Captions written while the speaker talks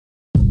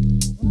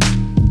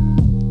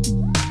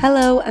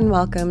Hello and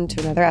welcome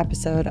to another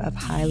episode of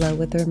High Low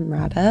with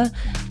Amrata.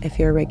 If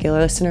you're a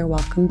regular listener,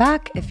 welcome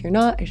back. If you're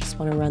not, I just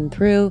want to run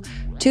through.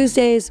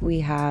 Tuesdays,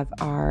 we have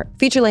our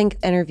feature-length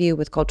interview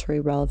with culturally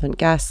relevant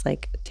guests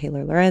like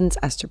Taylor Lorenz,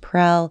 Esther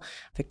Perel,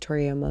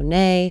 Victoria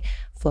Monet,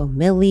 Flo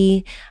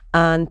Milli.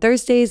 On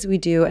Thursdays, we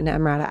do an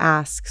Amrata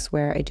Asks,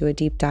 where I do a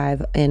deep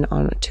dive in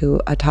onto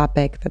a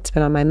topic that's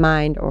been on my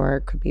mind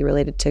or could be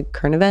related to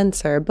current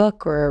events or a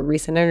book or a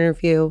recent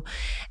interview.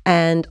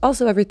 And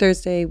also every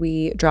Thursday,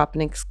 we drop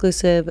an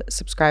exclusive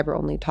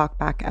subscriber-only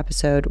talkback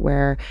episode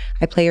where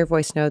I play your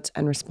voice notes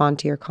and respond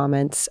to your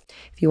comments.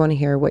 If you want to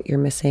hear what you're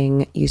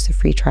missing, use the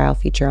free trial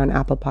feature on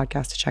Apple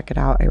Podcasts to check it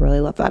out. I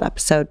really love that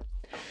episode.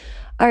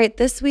 All right,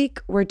 this week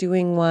we're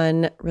doing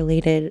one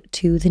related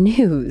to the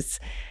news.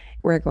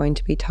 We're going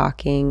to be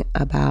talking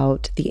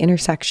about the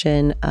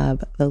intersection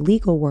of the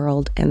legal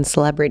world and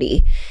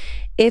celebrity.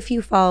 If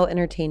you follow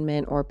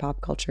entertainment or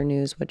pop culture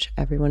news, which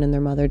everyone and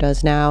their mother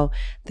does now,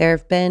 there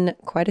have been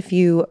quite a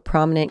few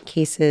prominent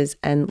cases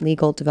and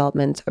legal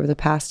developments over the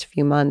past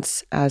few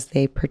months as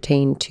they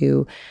pertain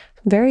to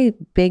very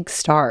big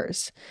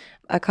stars.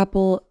 A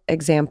couple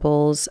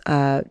examples,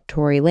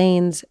 Tory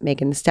Lanez,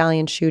 Meghann Thee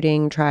Stallion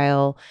shooting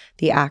trial,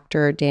 the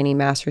actor Danny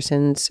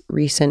Masterson's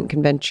recent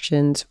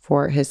convictions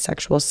for his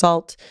sexual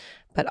assault.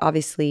 But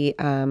obviously,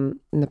 in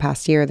the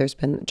past year, there's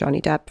been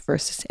Johnny Depp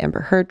versus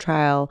Amber Heard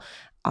trial,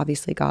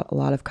 obviously got a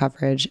lot of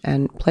coverage,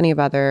 and plenty of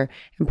other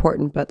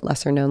important but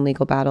lesser known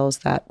legal battles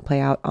that play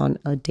out on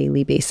a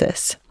daily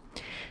basis.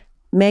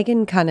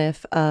 Meghann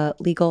Cuniff, a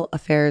legal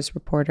affairs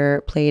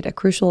reporter, played a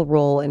crucial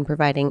role in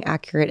providing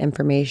accurate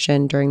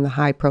information during the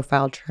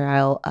high-profile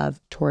trial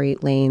of Tory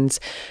Lanez,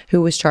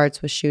 who was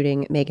charged with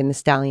shooting Meghann Thee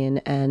Stallion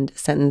and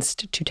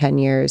sentenced to 10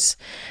 years.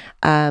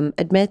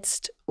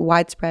 Amidst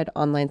widespread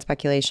online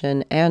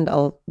speculation and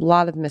a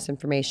lot of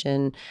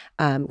misinformation,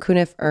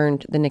 Cuniff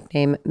earned the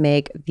nickname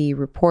Meg the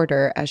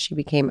Reporter as she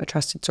became a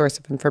trusted source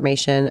of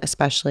information,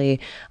 especially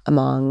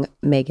among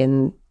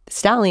Meghann Thee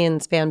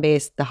Stallion's fan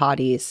base, the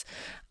Hotties.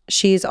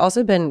 She's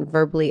also been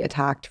verbally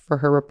attacked for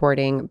her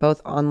reporting,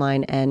 both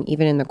online and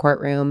even in the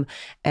courtroom.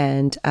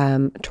 And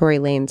Tory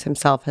Lanez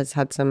himself has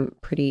had some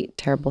pretty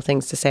terrible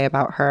things to say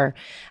about her.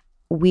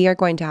 We are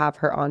going to have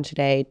her on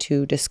today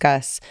to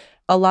discuss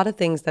a lot of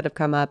things that have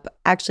come up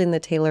actually in the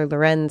Taylor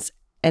Lorenz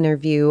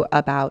interview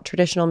about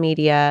traditional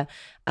media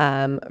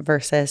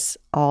versus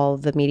all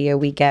the media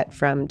we get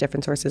from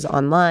different sources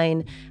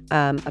online,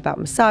 about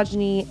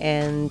misogyny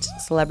and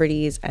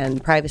celebrities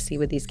and privacy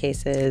with these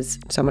cases,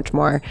 so much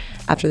more.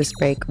 After this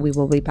break, we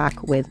will be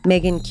back with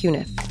Meghann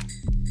Cuniff.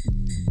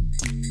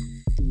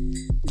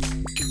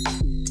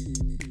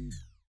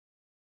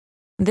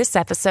 This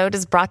episode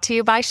is brought to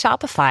you by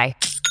Shopify.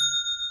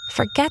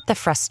 Forget the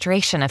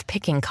frustration of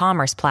picking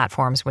commerce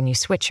platforms when you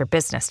switch your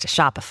business to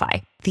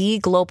Shopify, the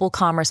global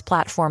commerce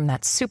platform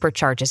that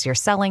supercharges your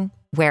selling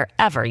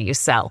wherever you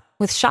sell.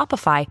 With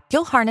Shopify,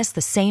 you'll harness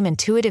the same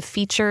intuitive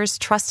features,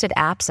 trusted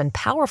apps, and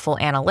powerful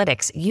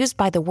analytics used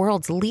by the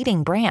world's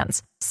leading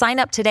brands. Sign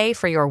up today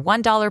for your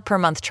 $1 per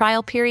month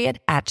trial period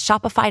at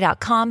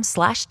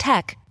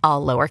shopify.com/tech,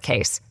 all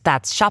lowercase.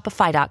 That's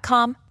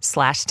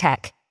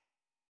shopify.com/tech.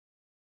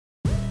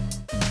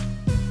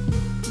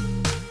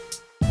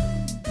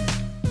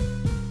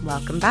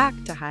 Welcome back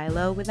to High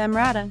Low with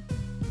Amrata.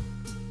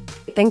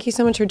 Thank you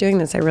so much for doing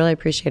this. I really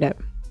appreciate it.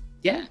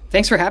 Yeah,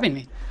 thanks for having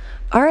me.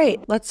 All right,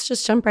 let's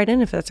just jump right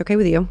in if that's okay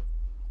with you.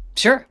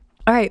 Sure.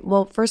 All right,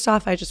 well, first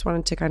off, I just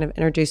wanted to kind of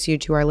introduce you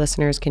to our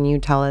listeners. Can you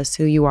tell us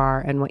who you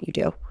are and what you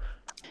do?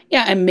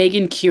 Yeah, I'm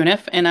Meghann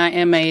Cuniff, and I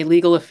am a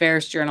legal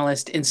affairs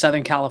journalist in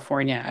Southern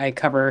California. I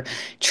cover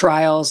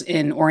trials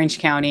in Orange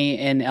County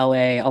in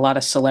LA, a lot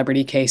of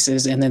celebrity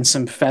cases, and then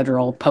some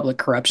federal public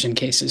corruption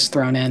cases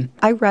thrown in.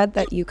 I read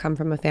that you come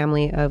from a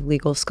family of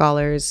legal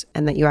scholars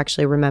and that you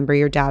actually remember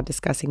your dad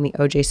discussing the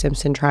O.J.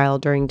 Simpson trial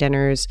during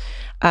dinners.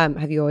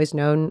 Have you always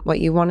known what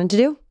you wanted to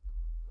do?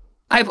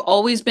 I've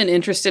always been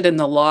interested in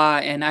the law,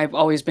 and I've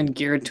always been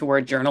geared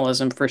toward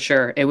journalism for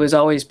sure. It was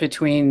always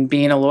between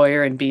being a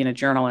lawyer and being a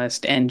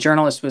journalist, and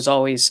journalist was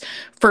always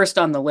first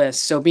on the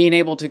list. So being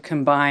able to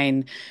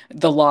combine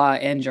the law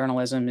and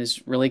journalism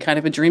is really kind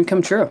of a dream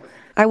come true.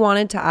 I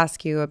wanted to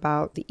ask you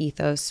about the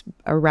ethos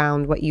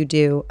around what you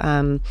do.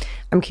 I'm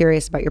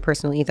curious about your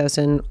personal ethos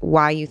and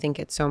why you think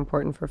it's so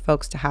important for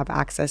folks to have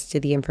access to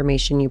the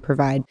information you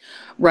provide.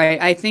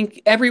 Right. I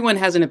think everyone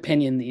has an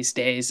opinion these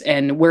days,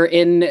 and we're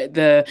in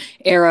the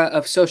era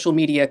of social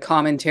media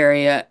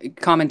commentary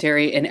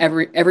and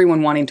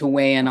everyone wanting to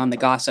weigh in on the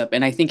gossip.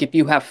 And I think if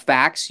you have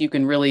facts, you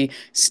can really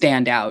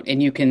stand out,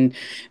 and you can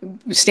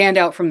stand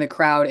out from the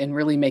crowd and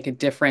really make a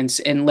difference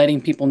in letting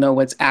people know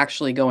what's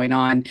actually going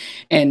on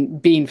and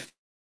being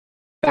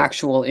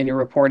factual in your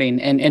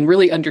reporting and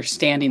really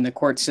understanding the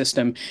court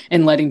system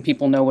and letting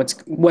people know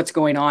what's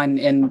going on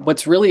and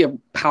what's really a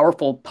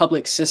powerful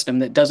public system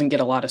that doesn't get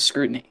a lot of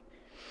scrutiny.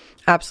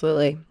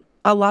 Absolutely.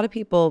 A lot of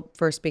people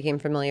first became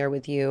familiar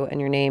with you and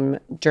your name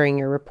during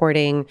your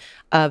reporting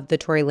of the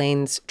Tory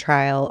Lanez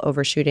trial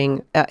over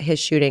his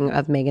shooting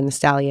of Megan Thee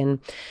Stallion.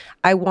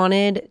 I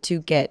wanted to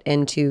get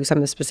into some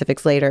of the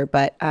specifics later,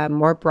 but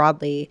more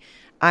broadly,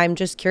 I'm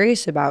just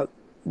curious about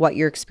what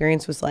your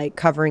experience was like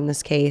covering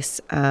this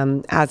case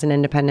as an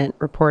independent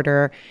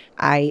reporter.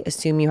 I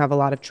assume you have a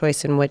lot of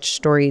choice in which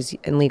stories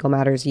and legal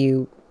matters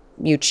you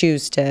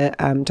choose to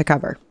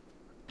cover.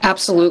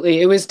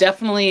 Absolutely. It was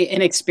definitely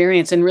an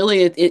experience. And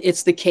really,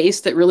 it's the case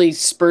that really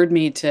spurred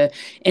me to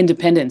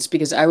independence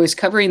because I was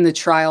covering the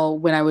trial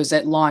when I was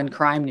at Law and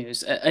Crime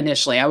News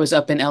initially. I was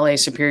up in LA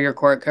Superior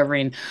Court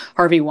covering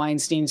Harvey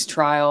Weinstein's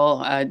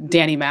trial.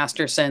 Danny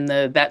Masterson,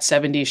 That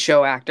 70s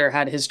Show actor,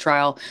 had his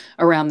trial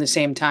around the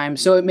same time.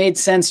 So it made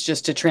sense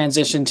just to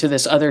transition to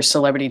this other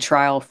celebrity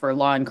trial for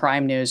Law and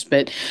Crime News.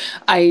 But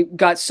I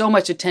got so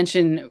much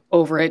attention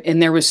over it,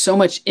 and there was so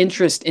much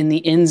interest in the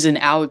ins and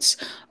outs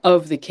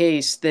of the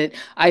case that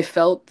I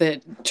felt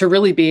that to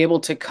really be able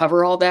to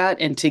cover all that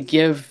and to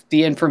give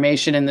the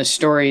information and the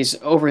stories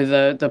over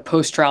the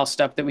post-trial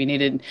stuff that we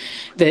needed,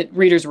 that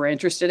readers were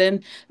interested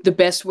in, the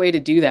best way to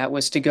do that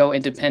was to go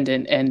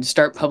independent and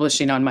start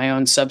publishing on my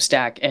own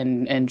Substack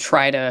and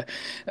try to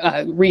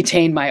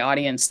retain my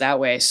audience that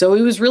way. So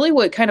it was really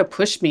what kind of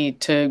pushed me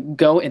to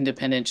go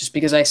independent, just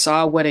because I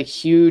saw what a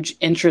huge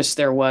interest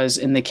there was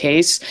in the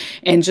case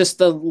and just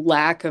the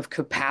lack of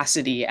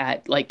capacity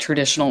at like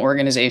traditional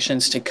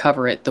organizations to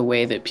cover it the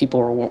way that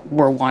people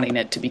were wanting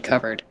it to be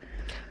covered.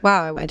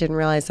 Wow, I didn't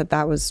realize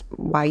that was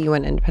why you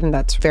went independent.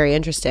 That's very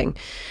interesting.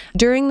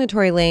 During the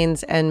Tory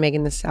Lanez and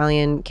Megan Thee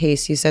Stallion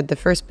case, you said the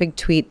first big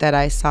tweet that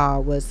I saw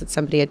was that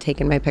somebody had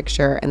taken my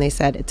picture and they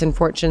said, "It's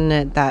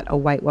unfortunate that a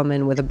white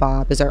woman with a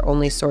bob is our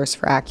only source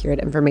for accurate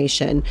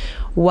information."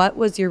 What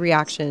was your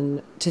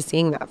reaction to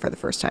seeing that for the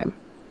first time?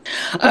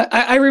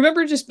 I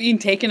remember just being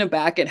taken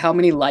aback at how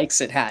many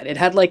likes it had. It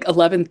had like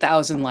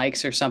 11,000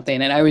 likes or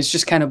something, and I was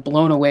just kind of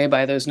blown away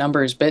by those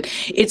numbers. But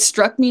it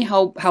struck me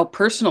how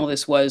personal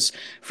this was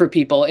for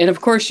people. And of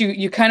course,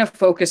 you kind of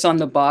focus on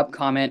the Bob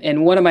comment.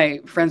 And one of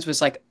my friends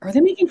was like, "Are they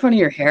making fun of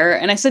your hair?"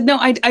 And I said, "No,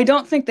 I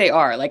don't think they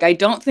are. Like, I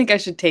don't think I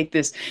should take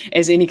this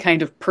as any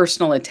kind of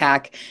personal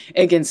attack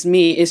against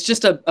me. It's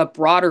just a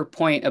broader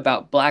point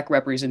about Black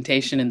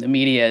representation in the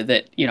media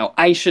that,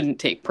 I shouldn't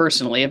take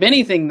personally. If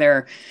anything,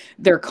 they're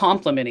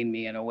complimenting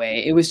me in a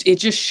way." It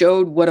just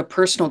showed what a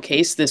personal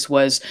case this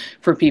was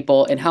for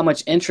people and how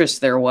much interest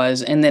there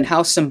was, and then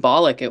how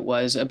symbolic it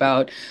was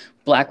about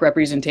Black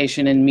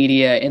representation in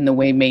media and the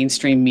way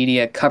mainstream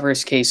media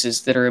covers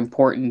cases that are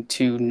important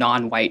to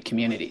non-white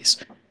communities.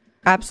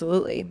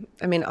 Absolutely.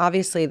 I mean,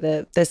 obviously,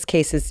 this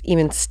case is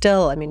even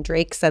still. I mean,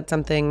 Drake said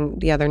something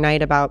the other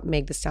night about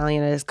Meg Thee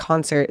Stallion at his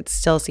concert. It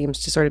still seems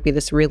to sort of be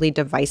this really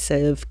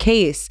divisive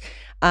case.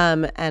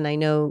 And I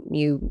know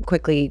you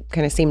quickly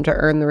kind of seem to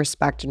earn the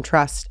respect and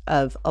trust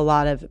of a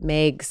lot of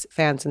Meg's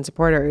fans and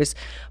supporters.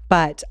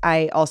 But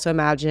I also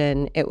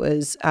imagine it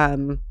was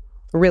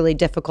really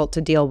difficult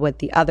to deal with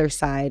the other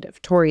side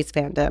of Tory's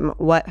fandom.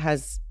 What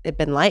has it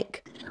been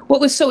like?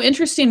 What was so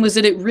interesting was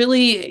that it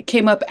really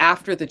came up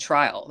after the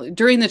trial.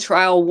 During the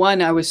trial,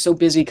 one, I was so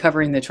busy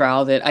covering the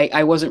trial that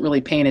I wasn't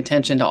really paying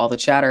attention to all the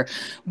chatter.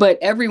 But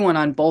everyone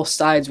on both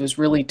sides was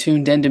really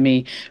tuned into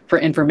me for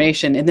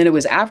information. And then it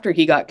was after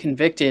he got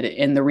convicted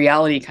and the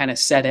reality kind of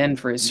set in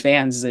for his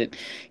fans that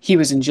he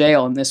was in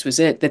jail and this was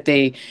it, that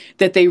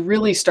they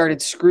really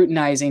started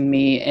scrutinizing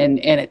me and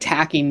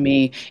attacking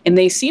me. And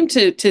they seemed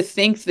to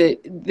think that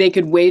they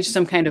could wage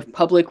some kind of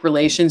public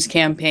relations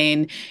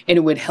campaign and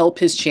it would help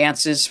his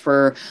chances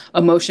for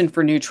a motion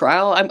for new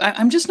trial.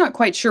 I'm just not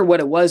quite sure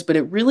what it was, but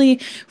it really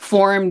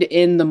formed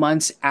in the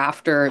months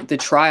after the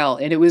trial.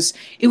 And it was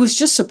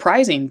just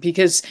surprising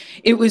because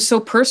it was so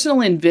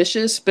personal and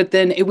vicious, but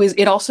then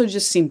it also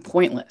just seemed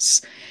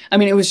pointless. I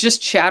mean, it was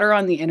just chatter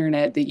on the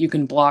internet that you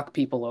can block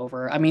people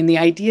over. I mean, the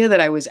idea that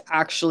I was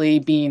actually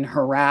being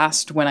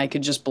harassed when I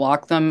could just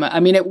block them, I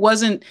mean,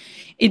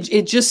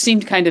 it just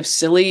seemed kind of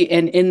silly.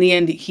 And in the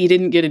end, he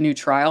didn't get a new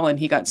trial and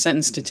he got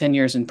sentenced to 10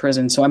 years in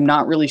prison. So I'm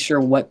not really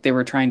sure what they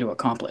were trying to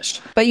accomplish.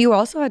 But you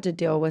also had to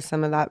deal with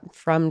some of that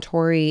from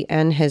Tory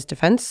and his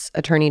defense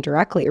attorney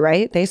directly,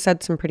 right? They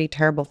said some pretty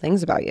terrible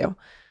things about you.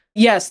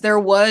 Yes, there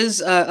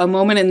was a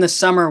moment in the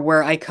summer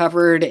where I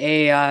covered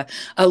a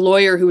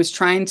lawyer who was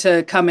trying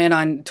to come in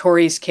on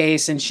Tory's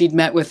case, and she'd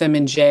met with him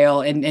in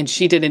jail, and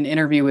she did an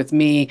interview with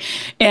me.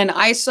 And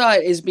I saw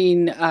it as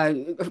being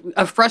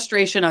a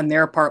frustration on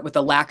their part with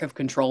a lack of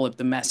control of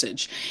the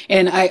message.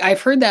 And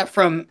I've heard that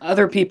from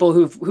other people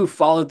who've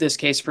followed this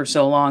case for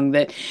so long,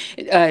 that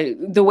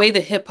the way the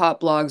hip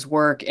hop blogs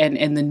work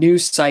and the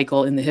news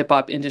cycle in the hip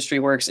hop industry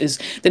works is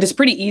that it's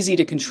pretty easy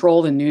to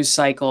control the news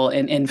cycle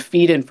and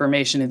feed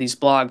information to these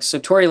blogs. So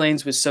Tory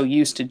Lanez was so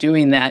used to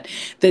doing that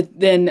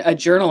then a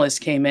journalist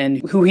came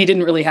in who he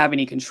didn't really have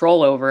any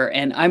control over.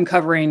 And I'm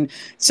covering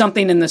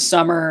something in the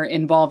summer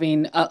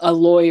involving a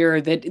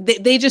lawyer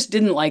that they just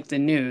didn't like the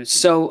news.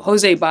 So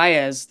Jose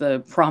Baez,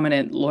 the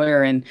prominent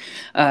lawyer in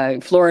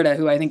Florida,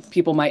 who I think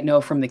people might know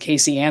from the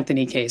Casey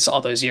Anthony case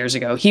all those years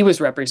ago, he was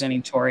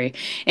representing Tory.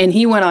 And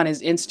he went on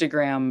his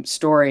Instagram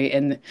story.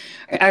 And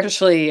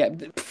actually,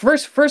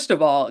 first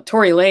of all,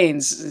 Tory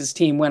Lanez's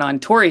team went on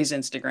Tory's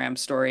Instagram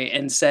story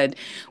and said,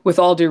 with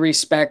all due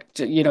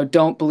respect,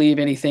 don't believe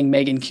anything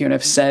Meghann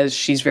Cuniff says.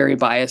 She's very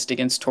biased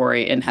against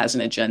Tory and has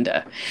an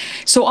agenda.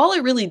 So all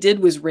it really did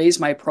was raise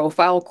my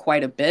profile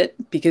quite a bit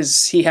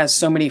because he has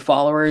so many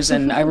followers.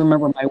 And I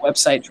remember my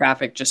website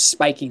traffic just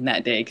spiking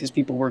that day because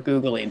people were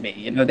Googling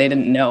me. They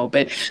didn't know.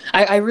 But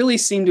I really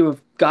seem to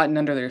have gotten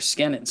under their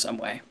skin in some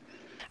way.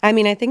 I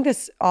mean, I think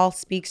this all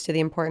speaks to the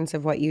importance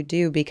of what you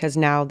do, because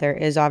now there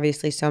is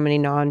obviously so many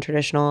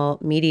non-traditional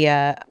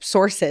media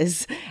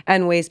sources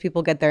and ways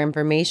people get their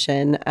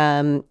information,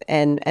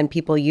 and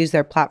people use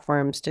their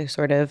platforms to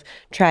sort of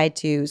try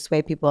to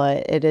sway people.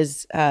 It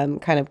is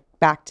kind of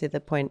back to the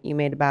point you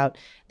made about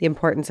the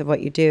importance of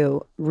what you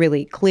do,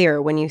 really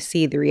clear when you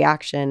see the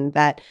reaction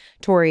that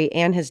Tory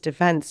and his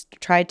defense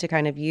tried to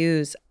kind of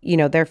use,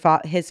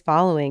 his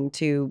following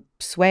to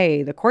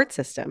sway the court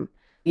system.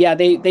 Yeah,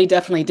 they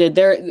definitely did.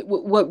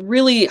 What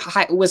really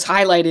was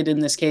highlighted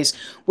in this case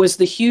was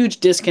the huge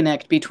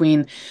disconnect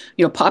between,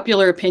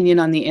 popular opinion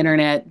on the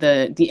internet,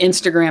 the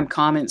Instagram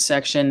comment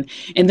section,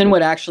 and then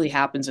what actually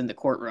happens in the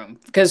courtroom.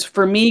 Because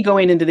for me,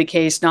 going into the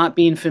case, not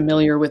being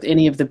familiar with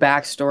any of the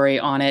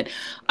backstory on it,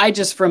 I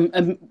just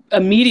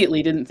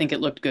immediately didn't think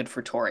it looked good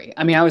for Tory.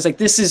 I mean, I was like,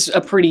 this is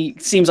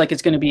seems like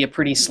it's going to be a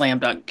pretty slam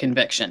dunk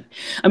conviction.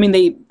 I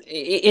mean,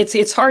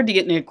 it's hard to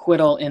get an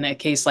acquittal in a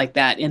case like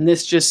that. And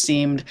this just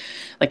seemed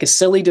like a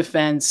silly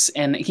defense.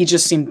 And he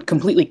just seemed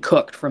completely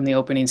cooked from the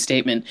opening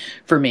statement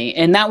for me.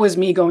 And that was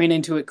me going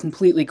into it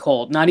completely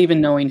cold, not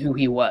even knowing who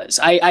he was.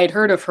 I'd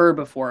heard of her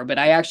before, but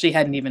I actually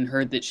hadn't even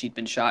heard that she'd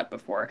been shot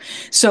before.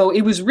 So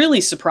it was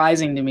really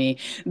surprising to me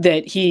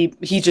that he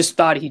just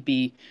thought he'd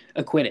be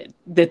acquitted,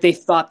 that they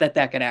thought that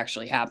could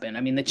actually happen.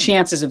 I mean, the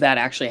chances of that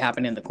actually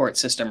happening in the court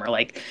system are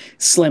like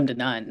slim to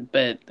none,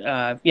 but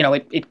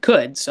it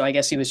could. So I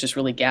guess he was just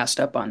really gassed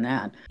up on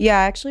that. Yeah,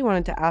 I actually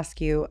wanted to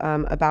ask you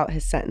about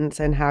his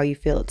sentence and how you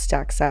feel it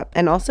stacks up,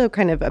 and also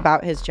kind of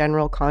about his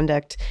general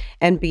conduct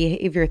and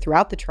behavior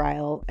throughout the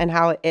trial and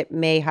how it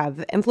may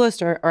have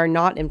influenced or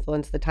not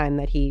influenced the time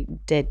that he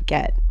did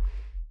get.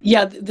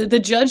 Yeah, the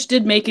judge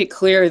did make it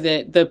clear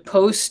that the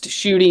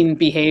post-shooting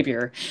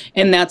behavior,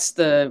 and that's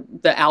the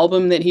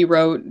album that he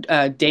wrote,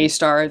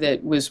 Daystar,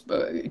 that was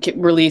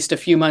released a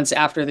few months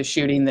after the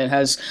shooting, that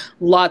has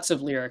lots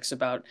of lyrics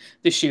about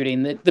the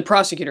shooting that the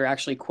prosecutor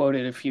actually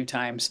quoted a few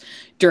times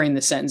during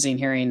the sentencing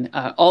hearing,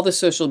 all the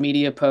social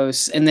media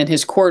posts, and then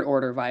his court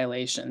order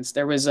violations.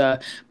 There was a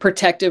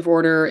protective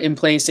order in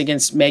place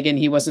against Meghann.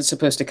 He wasn't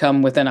supposed to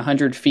come within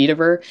 100 feet of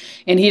her,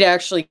 and he'd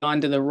actually gone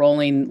to the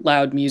Rolling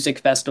Loud Music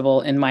Festival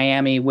in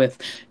Miami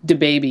with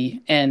DaBaby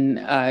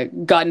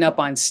and gotten up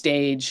on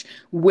stage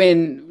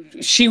when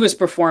she was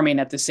performing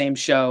at the same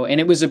show, and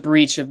it was a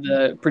breach of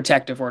the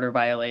protective order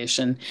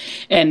violation,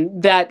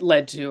 and that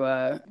led to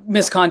a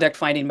misconduct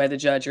finding by the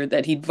judge, or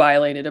that he'd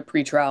violated a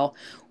pretrial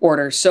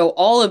order. So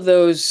all of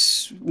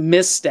those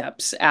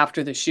missteps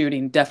after the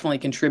shooting definitely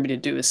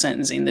contributed to his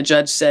sentencing. The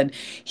judge said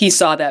he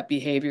saw that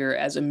behavior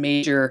as a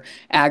major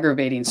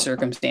aggravating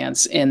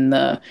circumstance in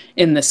the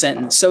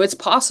sentence. So it's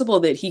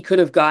possible that he could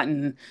have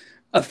gotten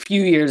a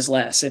few years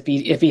less if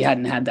he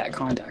hadn't had that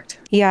conduct.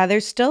 Yeah,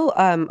 there's still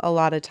a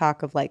lot of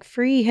talk of like,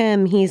 free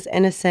him, he's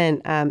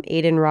innocent.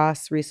 Aiden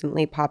Ross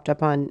recently popped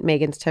up on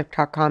Megan's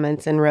TikTok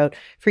comments and wrote,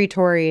 "Free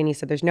Tory," and he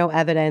said there's no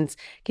evidence.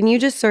 Can you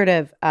just sort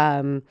of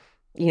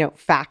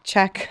fact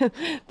check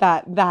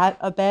that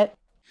a bit?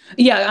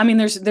 Yeah, I mean,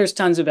 there's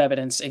tons of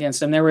evidence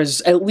against him. There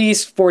was at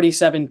least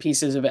 47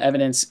 pieces of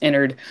evidence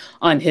entered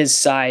on his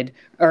side,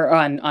 or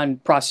on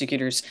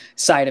prosecutor's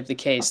side of the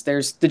case.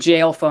 There's the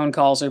jail phone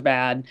calls are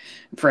bad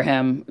for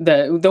him.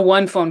 The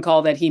one phone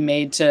call that he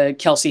made to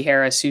Kelsey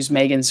Harris, who's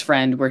Meghan's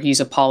friend, where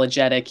he's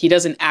apologetic. He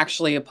doesn't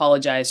actually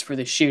apologize for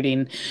the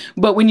shooting,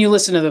 but when you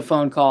listen to the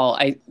phone call,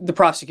 the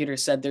prosecutor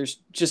said there's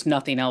just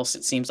nothing else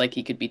it seems like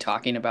he could be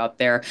talking about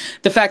there.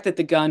 The fact that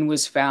the gun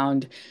was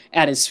found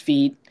at his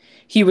feet.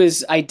 He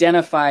was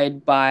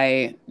identified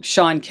by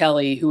Sean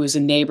Kelly, who was a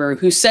neighbor,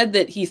 who said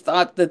that he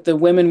thought that the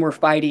women were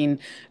fighting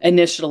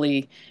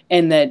initially,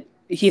 and that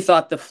he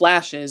thought the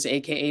flashes,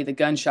 aka the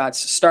gunshots,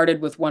 started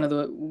with one of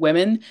the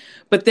women.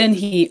 But then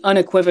he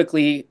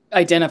unequivocally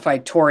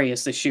identified Tory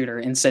as the shooter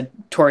and said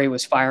Tory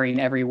was firing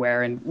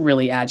everywhere and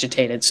really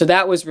agitated. So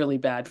that was really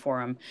bad for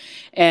him.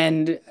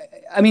 And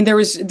I mean,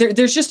 there's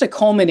just a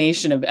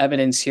culmination of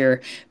evidence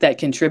here that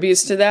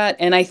contributes to that.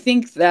 And I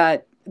think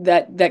that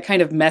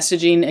kind of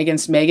messaging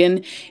against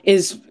Meghann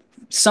is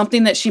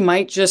something that she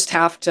might just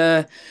have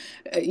to,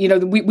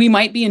 we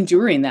might be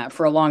enduring that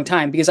for a long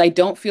time, because I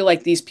don't feel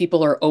like these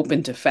people are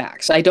open to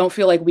facts. I don't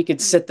feel like we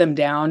could sit them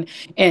down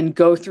and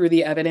go through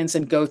the evidence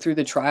and go through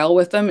the trial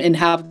with them and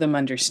have them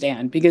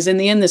understand, because in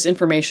the end, this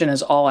information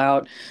is all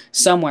out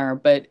somewhere.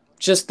 But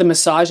just the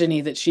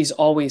misogyny that she's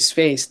always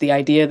faced, the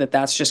idea that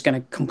that's just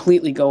going to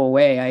completely go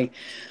away,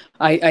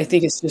 I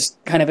think it's just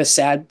kind of a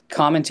sad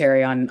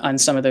commentary on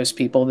some of those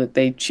people that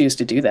they choose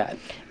to do that.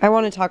 I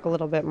want to talk a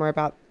little bit more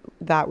about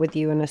that with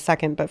you in a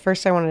second, but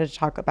first I wanted to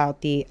talk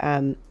about the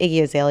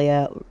Iggy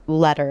Azalea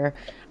letter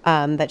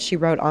that she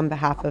wrote on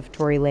behalf of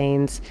Tory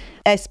Lanez,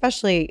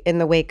 especially in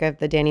the wake of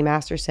the Danny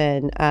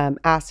Masterson,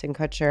 Ashton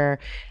Kutcher,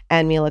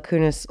 and Mila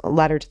Kunis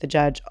letter to the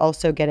judge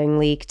also getting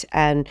leaked,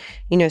 and,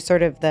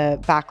 sort of the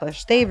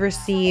backlash they've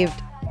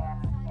received.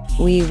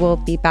 We will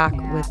be back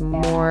with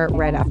more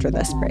right after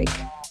this break.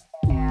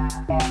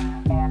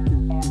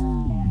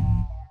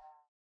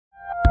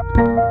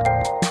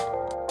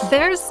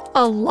 There's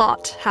a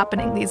lot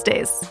happening these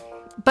days,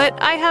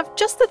 but I have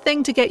just the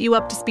thing to get you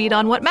up to speed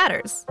on what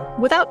matters,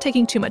 without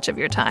taking too much of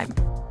your time.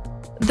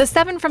 The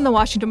 7 from the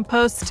Washington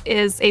Post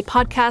is a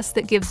podcast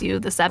that gives you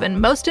the 7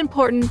 most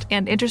important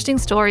and interesting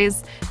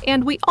stories,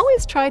 and we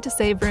always try to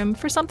save room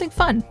for something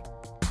fun.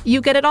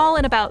 You get it all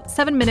in about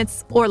 7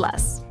 minutes or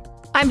less.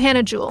 I'm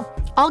Hannah Jewell.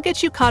 I'll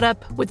get you caught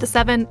up with the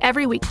 7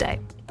 every weekday,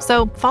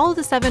 so follow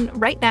the 7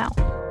 right now.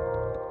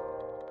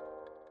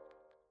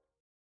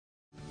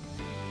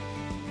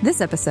 This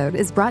episode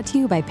is brought to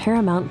you by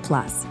Paramount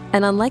Plus.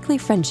 An unlikely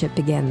friendship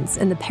begins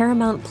in the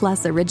Paramount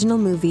Plus original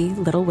movie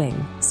Little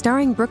Wing,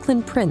 starring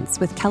Brooklyn Prince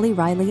with Kelly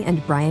Riley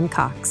and Brian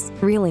Cox.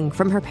 Reeling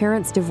from her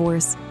parents'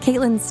 divorce,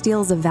 Caitlin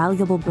steals a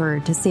valuable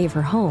bird to save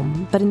her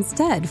home, but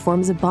instead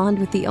forms a bond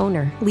with the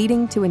owner,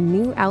 leading to a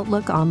new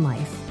outlook on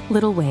life.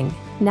 Little Wing,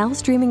 now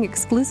streaming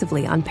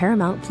exclusively on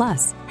Paramount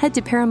Plus. Head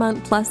to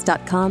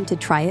ParamountPlus.com to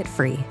try it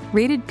free.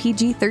 Rated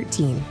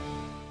PG-13.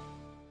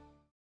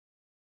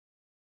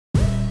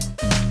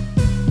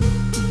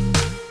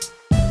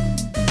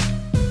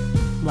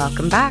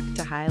 Welcome back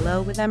to High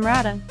Low with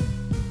Emrata.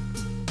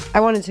 I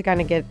wanted to kind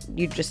of get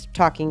you just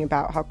talking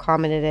about how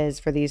common it is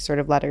for these sort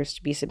of letters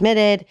to be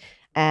submitted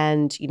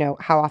and,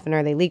 how often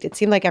are they leaked. It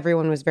seemed like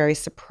everyone was very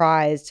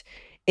surprised,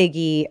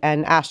 Iggy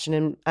and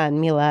Ashton and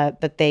Mila,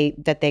 that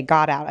they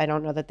got out. I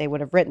don't know that they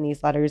would have written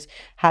these letters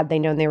had they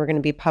known they were going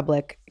to be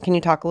public. Can you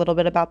talk a little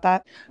bit about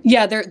that?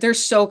 Yeah, they're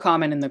so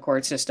common in the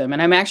court system.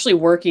 And I'm actually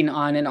working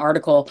on an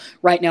article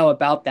right now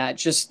about that,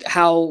 just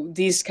how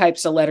these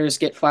types of letters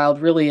get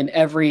filed really in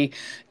every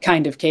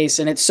kind of case.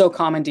 And it's so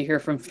common to hear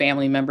from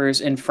family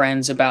members and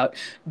friends about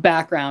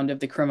background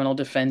of the criminal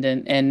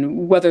defendant,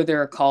 and whether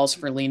there are calls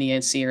for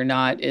leniency or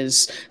not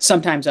is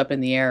sometimes up in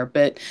the air.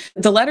 But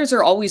the letters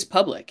are always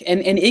public.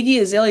 And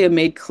Iggy Azalea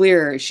made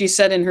clear, she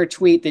said in her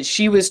tweet that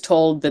she was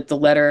told that the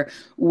letter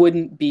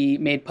wouldn't be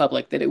made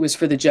public, that it was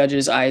for the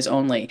judge's eyes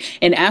only.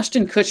 And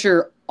Ashton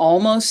Kutcher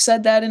almost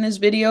said that in his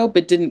video,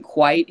 but didn't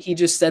quite. He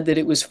just said that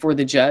it was for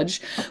the judge.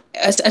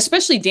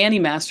 Especially Danny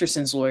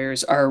Masterson's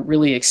lawyers are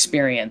really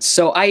experienced.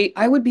 So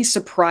I would be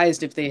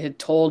surprised if they had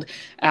told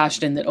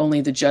Ashton that only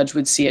the judge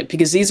would see it,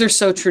 because these are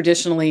so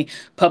traditionally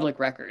public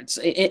records.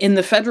 In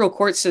the federal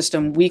court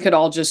system, we could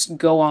all just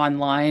go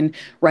online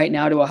right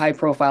now to a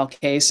high-profile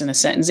case in a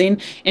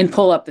sentencing and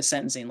pull up the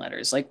sentencing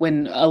letters. Like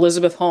when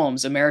Elizabeth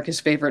Holmes,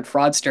 America's favorite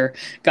fraudster,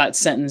 got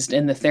sentenced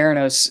in the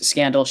Theranos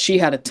scandal, she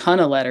had a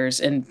ton of letters,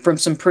 and from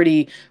some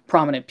pretty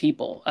prominent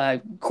people.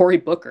 Cory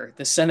Booker,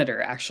 the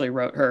senator, actually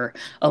wrote her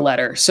a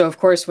letter. So, of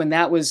course, when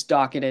that was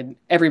docketed,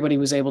 everybody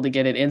was able to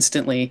get it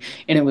instantly,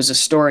 and it was a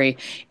story.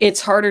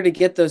 It's harder to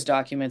get those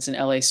documents in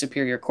LA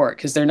Superior Court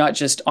because they're not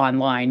just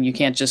online. You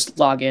can't just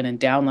log in and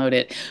download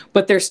it,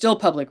 but they're still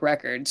public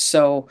records.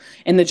 So,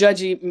 and the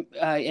judge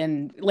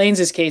in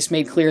Lanez's case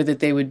made clear that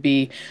they would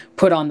be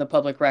put on the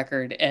public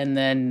record, and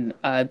then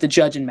the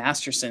judge in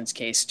Masterson's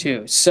case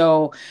too.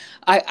 So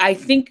I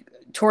think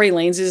Tory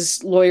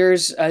Lanez's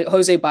lawyers,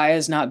 Jose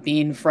Baez not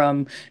being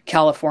from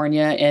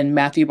California and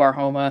Matthew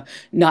Barhoma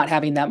not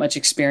having that much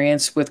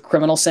experience with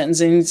criminal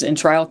sentencings in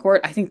trial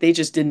court, I think they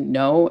just didn't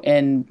know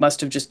and must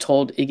have just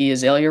told Iggy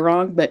Azalea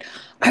wrong. But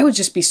I would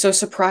just be so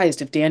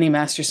surprised if Danny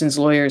Masterson's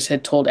lawyers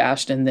had told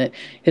Ashton that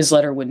his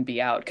letter wouldn't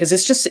be out, because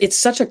it's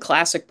such a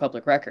classic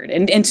public record.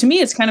 And to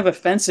me, it's kind of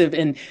offensive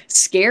and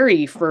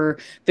scary for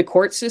the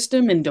court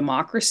system and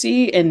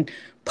democracy and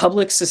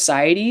public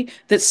society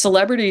that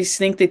celebrities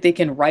think that they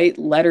can write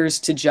letters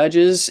to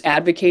judges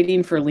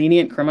advocating for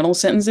lenient criminal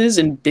sentences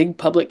in big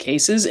public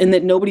cases, and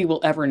that nobody will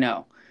ever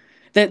know.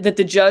 That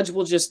the judge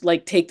will just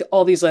take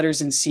all these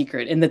letters in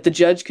secret, and that the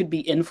judge could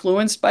be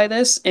influenced by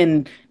this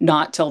and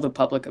not tell the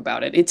public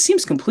about it. It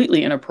seems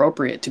completely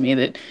inappropriate to me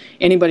that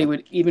anybody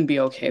would even be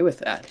okay with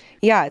that.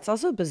 Yeah, it's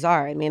also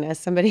bizarre. I mean, as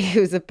somebody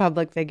who's a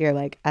public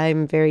figure,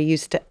 I'm very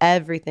used to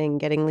everything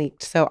getting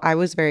leaked. So I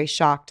was very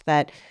shocked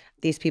that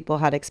these people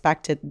had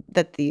expected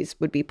that these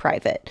would be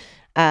private.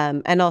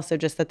 And also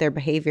just that their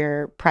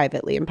behavior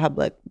privately in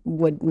public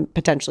would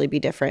potentially be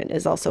different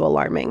is also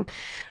alarming.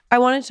 I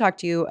wanted to talk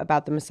to you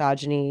about the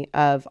misogyny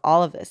of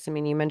all of this. I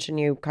mean, you mentioned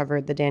you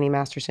covered the Danny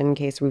Masterson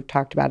case. We've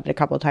talked about it a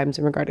couple of times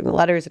in regarding the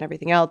letters and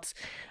everything else,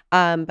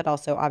 but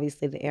also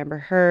obviously the Amber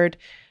Heard,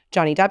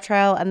 Johnny Depp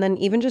trial, and then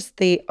even just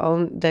the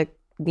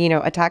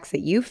attacks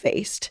that you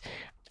faced.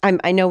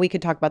 I know we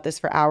could talk about this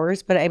for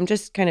hours, but I'm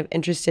just kind of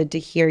interested to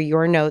hear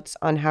your notes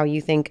on how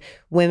you think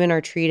women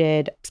are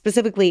treated,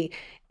 specifically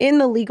in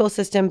the legal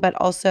system, but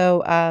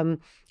also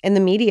in the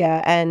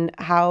media, and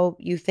how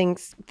you think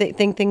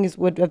things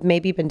would have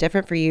maybe been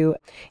different for you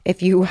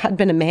if you had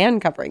been a man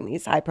covering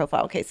these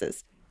high-profile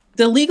cases.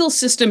 The legal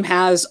system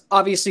has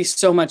obviously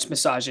so much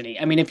misogyny.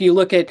 I mean, if you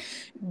look at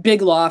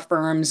big law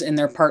firms and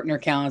their partner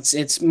counts,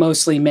 it's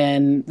mostly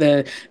men.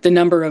 The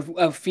number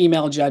of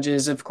female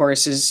judges, of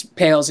course,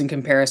 pales in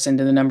comparison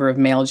to the number of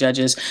male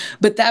judges.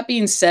 But that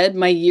being said,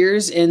 my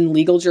years in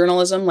legal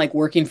journalism, like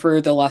working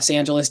for the Los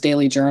Angeles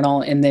Daily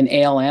Journal and then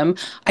ALM,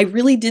 I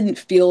really didn't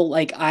feel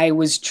like I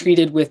was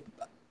treated with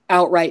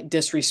outright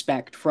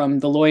disrespect from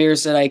the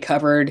lawyers that I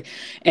covered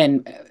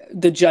and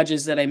the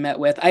judges that I met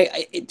with.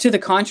 To the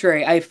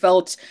contrary, I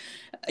felt,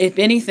 if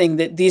anything,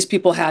 that these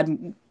people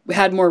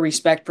had more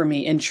respect for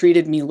me and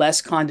treated me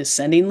less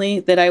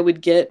condescendingly that I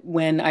would get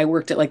when I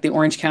worked at like the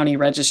Orange County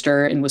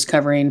Register and was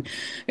covering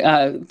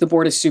the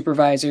Board of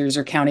Supervisors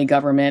or county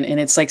government. And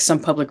it's like some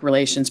public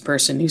relations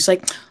person who's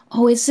like,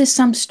 oh, is this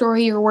some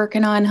story you're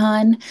working on,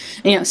 hun?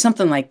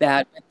 Something like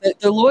that.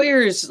 The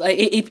lawyers,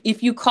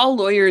 if you call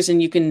lawyers and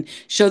you can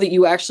show that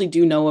you actually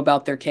do know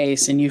about their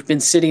case and you've been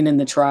sitting in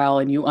the trial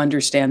and you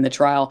understand the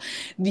trial,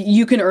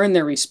 you can earn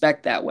their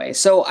respect that way.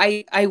 So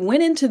I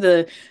went into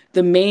the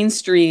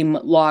mainstream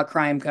law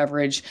crime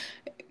coverage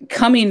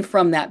coming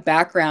from that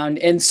background.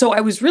 And so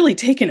I was really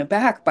taken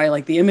aback by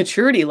like the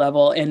immaturity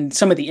level and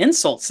some of the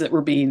insults that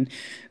were being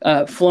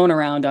flown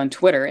around on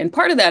Twitter. And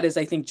part of that is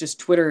I think just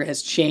Twitter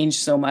has changed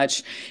so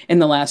much in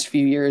the last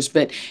few years,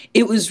 but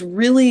it was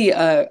really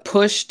a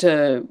push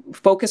to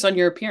focus on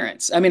your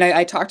appearance. I mean,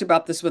 I talked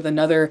about this with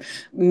another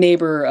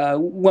neighbor,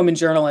 woman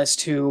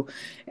journalist who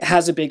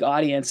has a big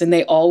audience, and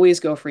they always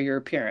go for your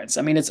appearance.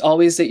 I mean, it's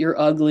always that you're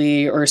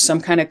ugly or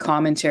some kind of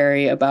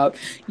commentary about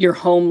your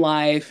home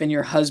life and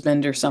your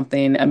husband or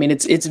something. I mean,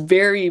 it's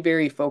very,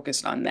 very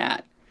focused on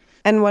that.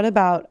 And what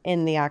about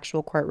in the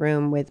actual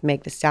courtroom with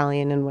Meg Thee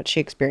Stallion and what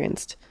she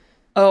experienced?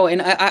 Oh, and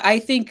I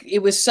think it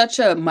was such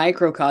a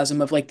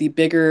microcosm of like the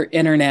bigger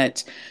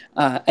internet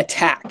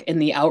attack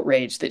and the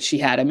outrage that she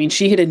had. I mean,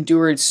 she had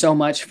endured so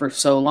much for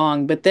so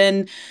long, but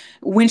then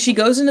when she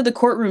goes into the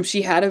courtroom,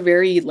 she had a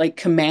very like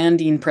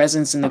commanding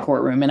presence in the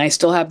courtroom. And I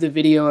still have the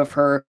video of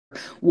her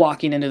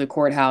walking into the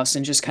courthouse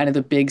and just kind of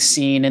the big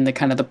scene and the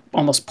kind of the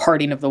almost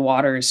parting of the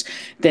waters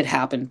that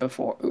happened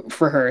before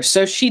for her.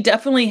 So she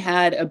definitely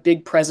had a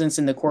big presence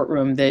in the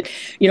courtroom that,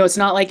 it's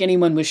not like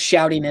anyone was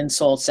shouting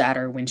insults at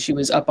her when she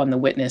was up on the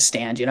witness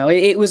stand.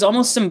 It was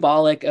almost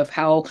symbolic of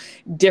how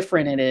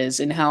different it is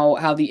and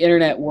how the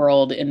internet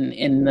world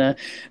and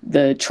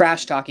the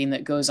trash talking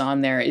that goes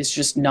on there is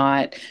just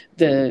not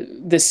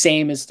the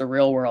same as the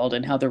real world,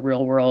 and how the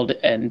real world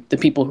and the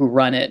people who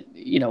run it,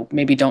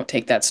 maybe don't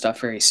take that stuff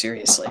very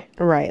seriously.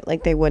 Right.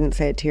 Like they wouldn't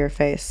say it to your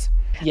face.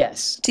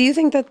 Yes. Do you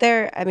think that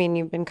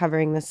you've been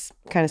covering this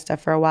kind of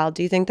stuff for a while.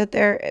 Do you think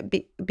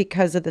that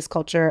because of this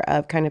culture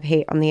of kind of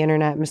hate on the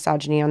internet,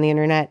 misogyny on the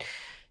internet,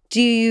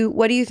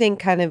 what do you think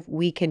kind of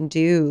we can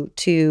do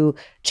to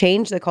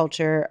change the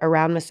culture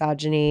around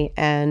misogyny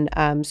and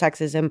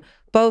sexism,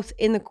 both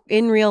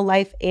in real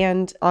life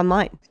and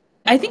online?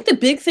 I think the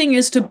big thing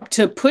is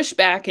to push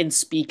back and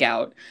speak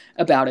out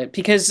about it,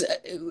 because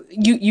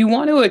you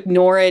want to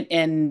ignore it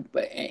and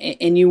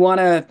you want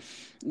to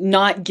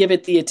not give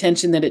it the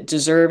attention that it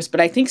deserves.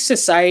 But I think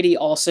society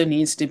also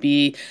needs to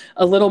be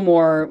a little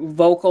more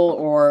vocal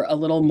or a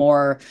little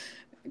more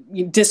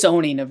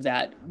disowning of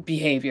that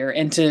behavior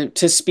and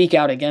to speak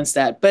out against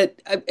that. But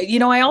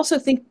I also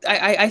think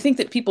I think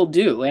that people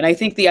do, and I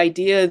think the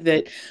idea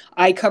that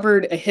I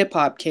covered a hip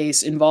hop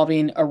case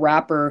involving a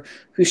rapper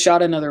who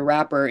shot another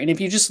rapper, and if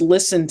you just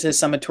listen to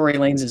some of Tory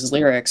Lanez's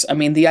lyrics, I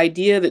mean, the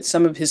idea that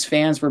some of his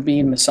fans were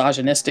being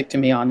misogynistic to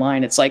me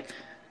online, it's like,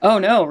 oh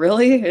no,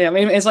 really? I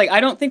mean, it's like, I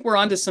don't think we're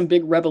onto some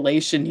big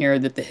revelation here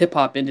that the hip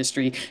hop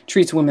industry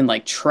treats women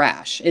like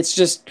trash. It's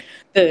just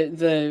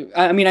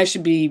I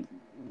should be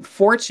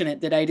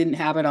fortunate that I didn't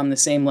have it on the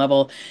same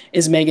level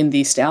as Meghann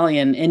Thee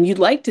Stallion. And you'd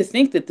like to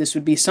think that this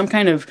would be some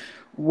kind of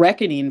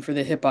reckoning for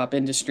the hip hop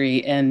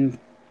industry and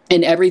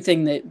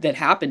everything that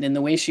happened and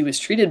the way she was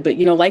treated. But,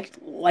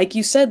 like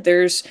you said,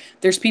 there's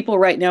people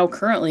right now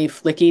currently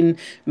flicking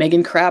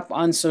Meghann crap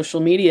on social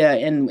media,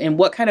 and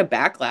what kind of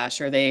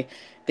backlash are they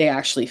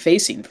actually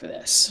facing for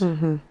this?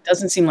 Mm-hmm.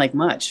 Doesn't seem like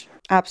much.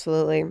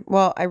 Absolutely.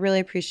 Well, I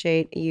really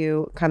appreciate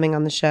you coming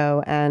on the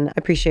show, and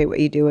appreciate what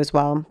you do as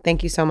well.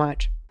 Thank you so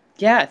much.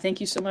 Yeah, thank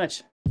you so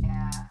much.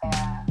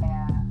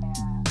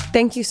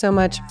 Thank you so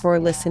much for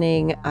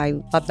listening. I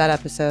love that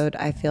episode.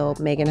 I feel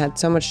Meghann had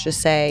so much to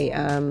say,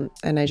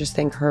 and I just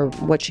think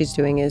what she's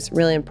doing is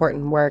really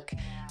important work.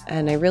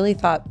 And I really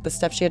thought the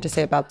stuff she had to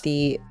say about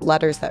the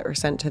letters that were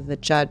sent to the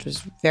judge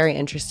was very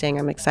interesting.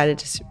 I'm excited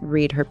to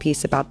read her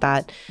piece about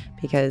that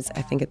because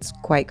I think it's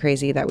quite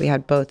crazy that we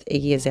had both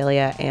Iggy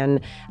Azalea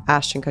and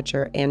Ashton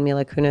Kutcher and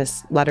Mila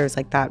Kunis letters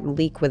like that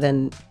leak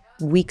within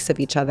weeks of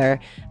each other.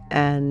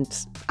 And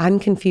I'm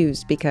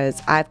confused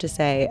because I have to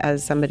say,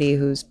 as somebody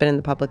who's been in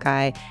the public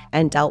eye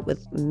and dealt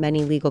with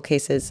many legal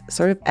cases,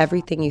 sort of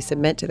everything you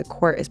submit to the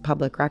court is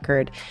public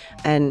record.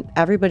 And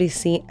everybody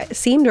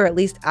seemed or at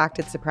least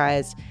acted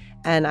surprised.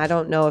 And I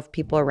don't know if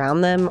people around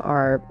them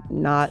are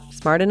not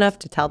smart enough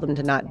to tell them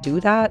to not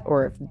do that,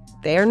 or if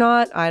they're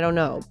not, I don't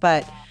know.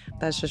 But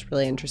that's just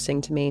really interesting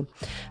to me.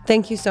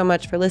 Thank you so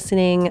much for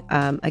listening.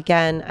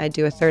 Again, I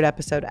do a third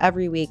episode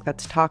every week.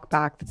 That's Talk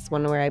Back. That's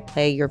one where I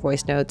play your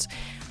voice notes.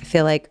 I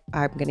feel like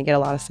I'm going to get a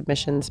lot of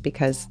submissions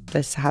because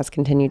this has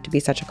continued to be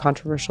such a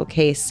controversial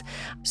case.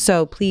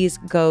 So please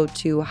go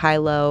to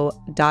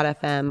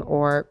highlow.fm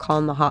or call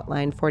in the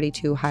hotline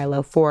 42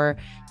 HILO 4.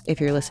 If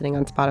you're listening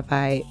on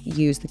Spotify,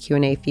 use the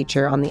Q&A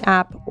feature on the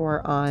app,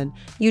 or on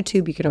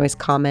YouTube, you can always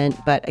comment.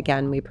 But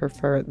again, we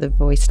prefer the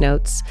voice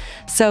notes.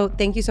 So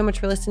thank you so much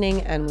for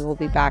listening, and we will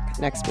be back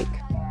next week.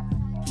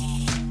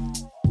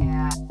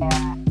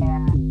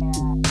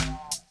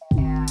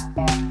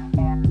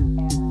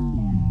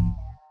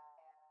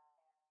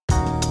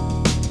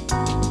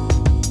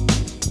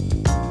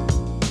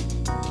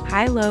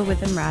 High Low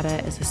with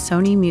Emrata is a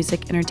Sony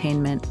Music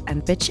Entertainment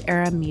and Bitch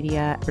Era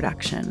Media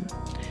production.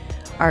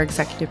 Our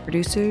executive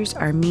producers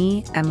are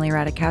me, Emily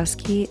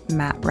Radikowski,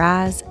 Matt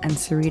Raz, and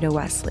Sarita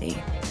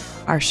Wesley.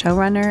 Our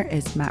showrunner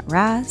is Matt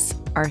Raz.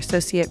 Our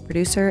associate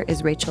producer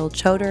is Rachel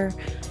Choder.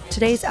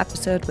 Today's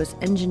episode was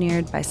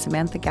engineered by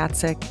Samantha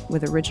Gatzik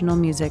with original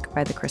music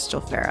by The Crystal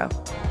Pharaoh.